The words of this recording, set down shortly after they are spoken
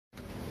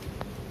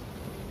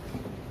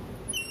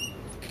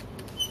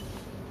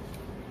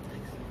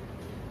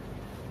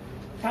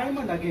time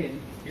and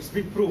again, it's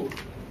been proved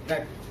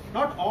that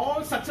not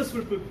all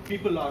successful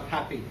people are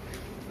happy,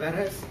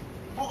 whereas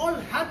all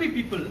happy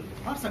people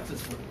are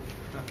successful.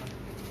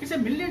 It's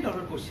 $1 million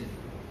question.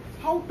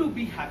 How to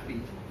be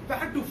happy?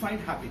 Where to find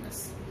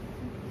happiness?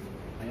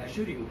 I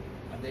assure you,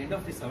 at the end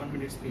of this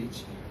 7-minute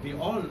speech, we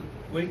all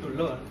going to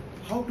learn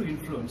how to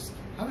influence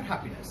our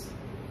happiness.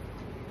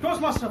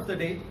 Toastmaster of the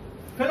day,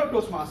 fellow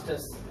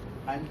Toastmasters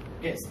and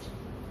guests.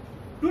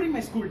 During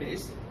my school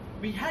days,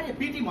 we had a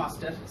PT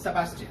master,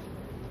 Sebastian.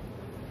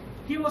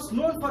 He was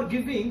known for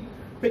giving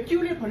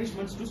peculiar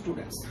punishments to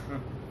students.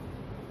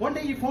 One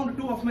day he found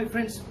 2 of my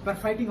friends were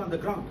fighting on the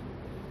ground.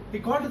 He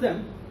called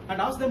them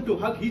and asked them to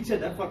hug each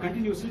other for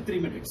continuously 3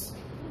 minutes.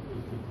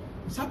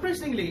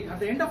 Surprisingly, at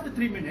the end of the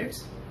 3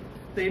 minutes,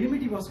 the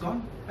enmity was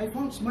gone. I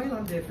found a smile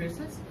on their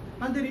faces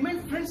and they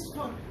remained friends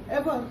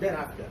forever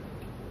thereafter.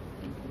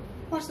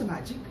 What's the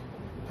magic?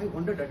 I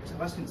wondered at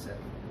Sebastian sir.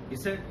 He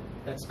said,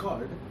 that's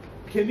called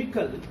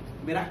chemical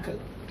miracle.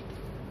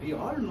 We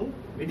all know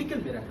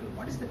medical miracle.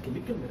 What is the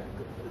chemical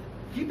miracle?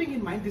 Keeping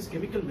in mind this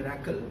chemical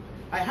miracle,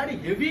 I had a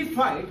heavy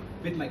fight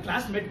with my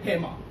classmate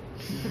Hema.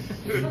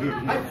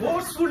 I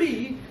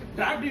forcefully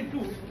dragged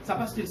into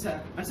Sebastian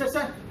sir and said,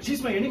 sir,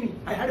 she's my enemy.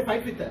 I had a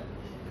fight with her.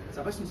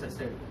 Sebastian sir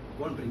said,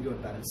 go and bring your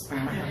parents.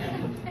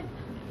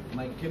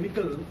 My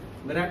chemical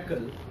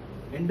miracle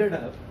ended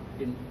up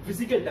in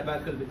physical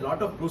debacle with a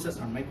lot of bruises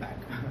on my back.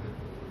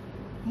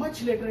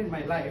 Much later in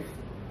my life,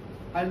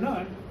 I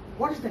learned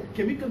what is that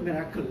chemical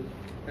miracle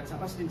that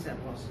Sebastian sir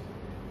was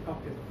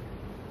talking about.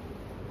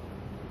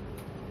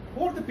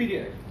 Over the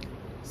period,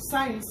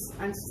 science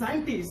and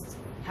scientists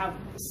have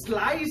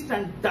sliced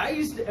and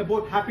diced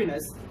about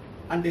happiness,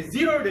 and they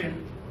zeroed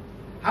in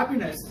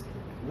happiness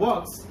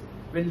works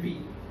when we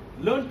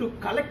learn to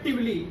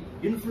collectively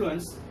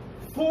influence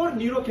 4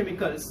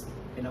 neurochemicals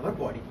in our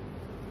body.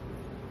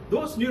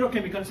 Those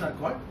neurochemicals are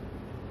called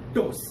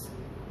DOSE.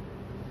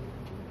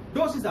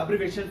 DOSE is the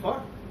abbreviation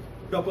for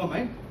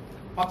dopamine,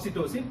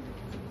 oxytocin,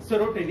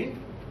 serotonin,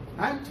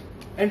 and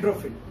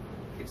endorphin.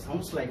 It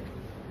sounds like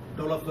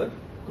Dolofer,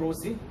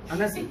 Crosy,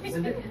 Anasi,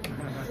 isn't it?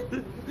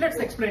 Let's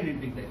explain in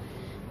detail.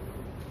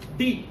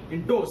 D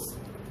in DOSE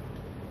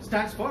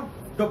stands for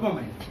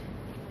dopamine.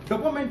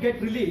 Dopamine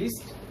gets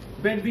released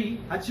when we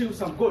achieve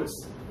some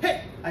goals.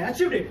 Hey, I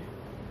achieved it.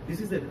 This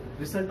is the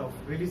result of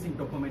releasing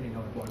dopamine in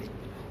our body.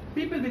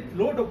 People with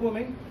low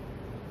dopamine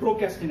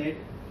procrastinate.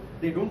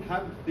 They will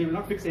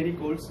not fix any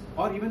goals,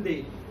 or even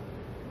they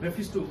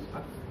refuse to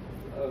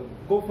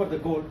go for the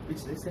goal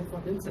which they set for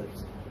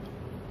themselves.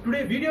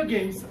 Today, video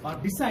games are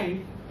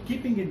designed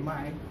keeping in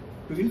mind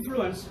to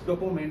influence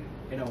dopamine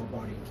in our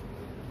body.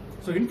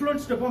 So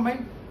influence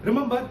dopamine,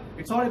 remember,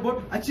 it's all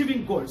about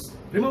achieving goals.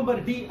 Remember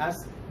D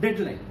as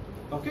deadline.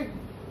 Okay?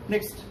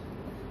 Next,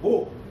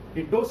 O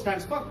in DOSE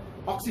stands for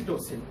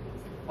oxytocin.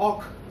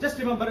 Ox, just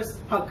remember as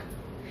hug.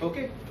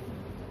 Okay?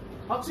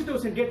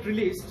 Oxytocin gets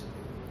released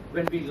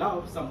when we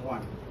love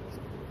someone,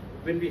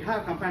 when we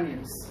have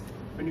companions,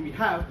 when we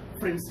have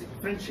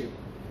friendship.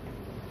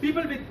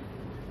 People with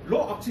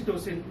low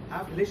oxytocin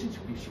have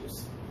relationship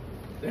issues.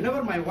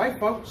 Whenever my wife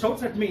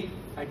shouts at me,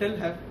 I tell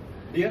her,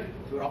 dear,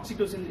 your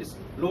oxytocin is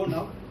low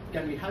now,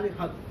 can we have a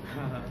hug?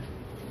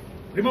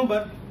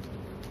 Remember,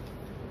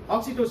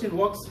 oxytocin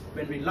works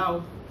when we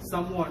love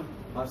someone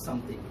or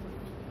something.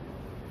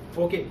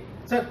 Okay,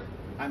 sir,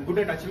 I'm good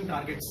at achieving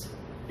targets.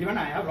 Even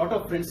I have a lot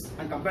of friends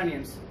and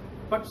companions,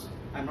 but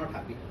I'm not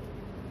happy.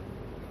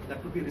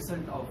 That could be a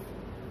result of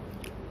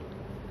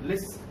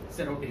less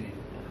serotonin.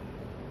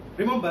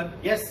 Remember,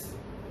 yes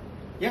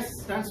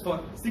stands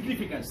for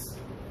significance.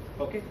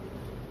 Okay?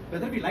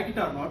 Whether we like it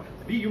or not,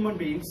 we human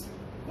beings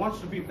want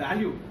to be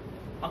valued,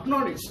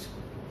 acknowledged.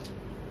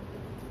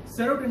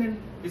 Serotonin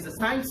is the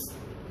science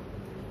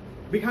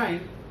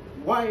behind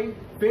why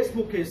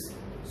Facebook is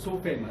so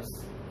famous.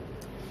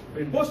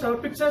 When we post our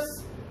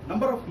pictures,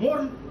 number of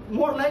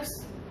more likes,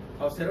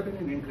 our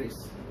serotonin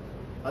increase.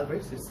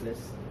 Otherwise, it's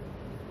less.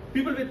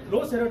 People with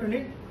low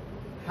serotonin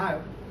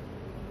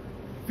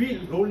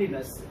feel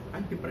loneliness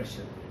and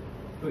depression.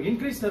 To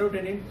increase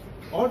serotonin,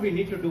 all we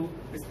need to do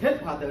is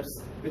help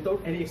others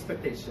without any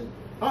expectation.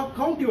 Or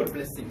count your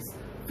blessings.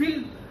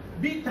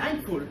 Be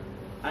thankful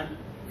and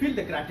feel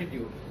the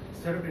gratitude.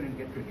 Serotonin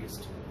get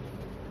released.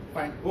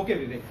 Fine. Okay,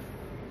 Vivek.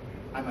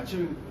 I'm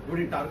achieving good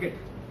in target.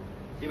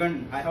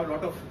 Even I have a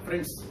lot of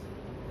friends.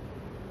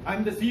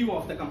 I'm the CEO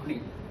of the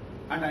company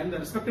and I'm the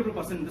respectable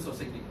person in the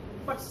society.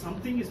 But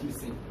something is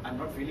missing. I'm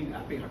not feeling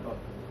happy at all.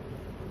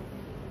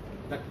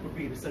 That could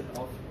be a result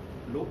of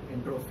low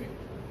endorphin.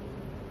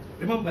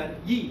 Remember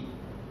E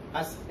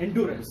as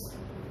endurance.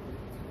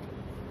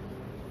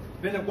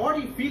 When the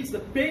body feels the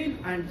pain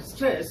and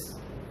stress,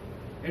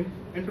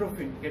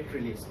 endorphin get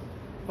released.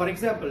 For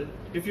example,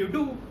 if you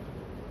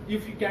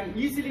can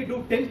easily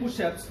do 10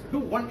 push-ups, do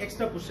 1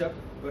 extra push-up,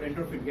 your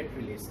endorphin get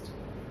released.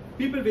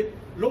 People with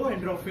low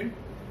endorphin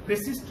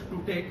resist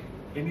to take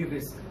any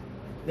risk.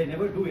 They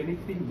never do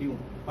anything new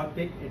or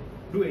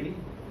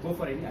go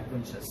for any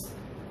adventures.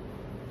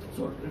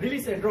 So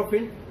release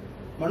endorphin.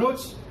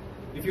 Manoj,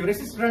 if you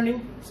resist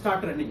running,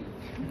 start running.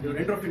 your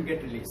endorphin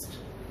get released.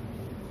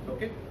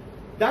 Okay?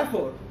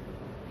 Therefore,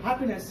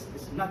 happiness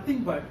is nothing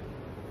but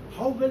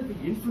how well we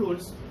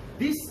influence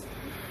these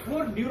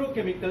 4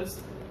 neurochemicals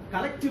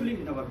collectively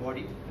in our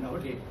body, in our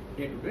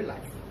day-to-day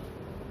life.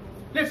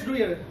 Let's do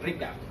a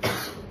recap.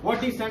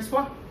 What D stands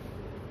for?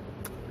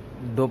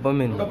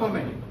 Dopamine.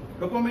 Dopamine.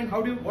 Dopamine,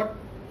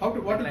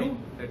 what to do?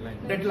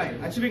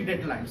 Deadline. Achieving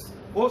deadlines.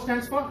 O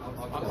stands for?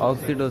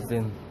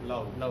 Oxytocin.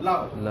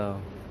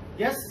 Love.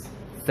 Yes?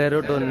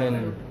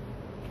 Serotonin.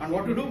 And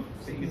what to do?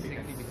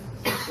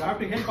 You have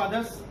to help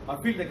others or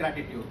feel the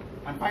gratitude.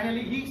 And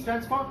finally, E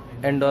stands for?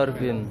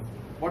 Endorphin.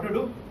 What to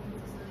do?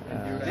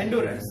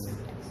 Endurance.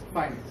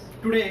 Fine.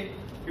 Today,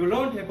 you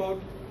learned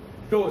about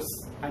dose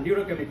and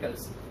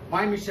neurochemicals.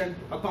 My mission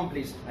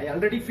accomplished. I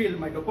already feel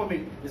my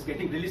dopamine is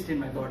getting released in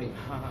my body.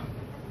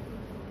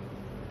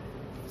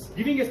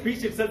 Giving a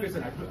speech itself is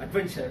an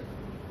adventure.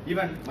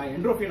 Even my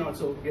endorphin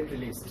also get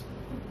released.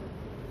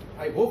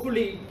 I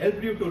hopefully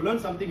helped you to learn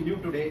something new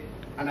today,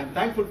 and I'm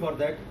thankful for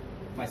that.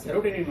 My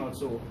serotonin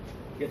also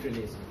get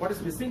released. What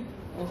is missing?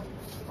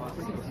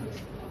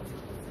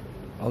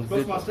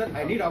 Toastmaster,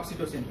 I need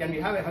oxytocin. Can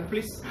we have a hug,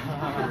 please?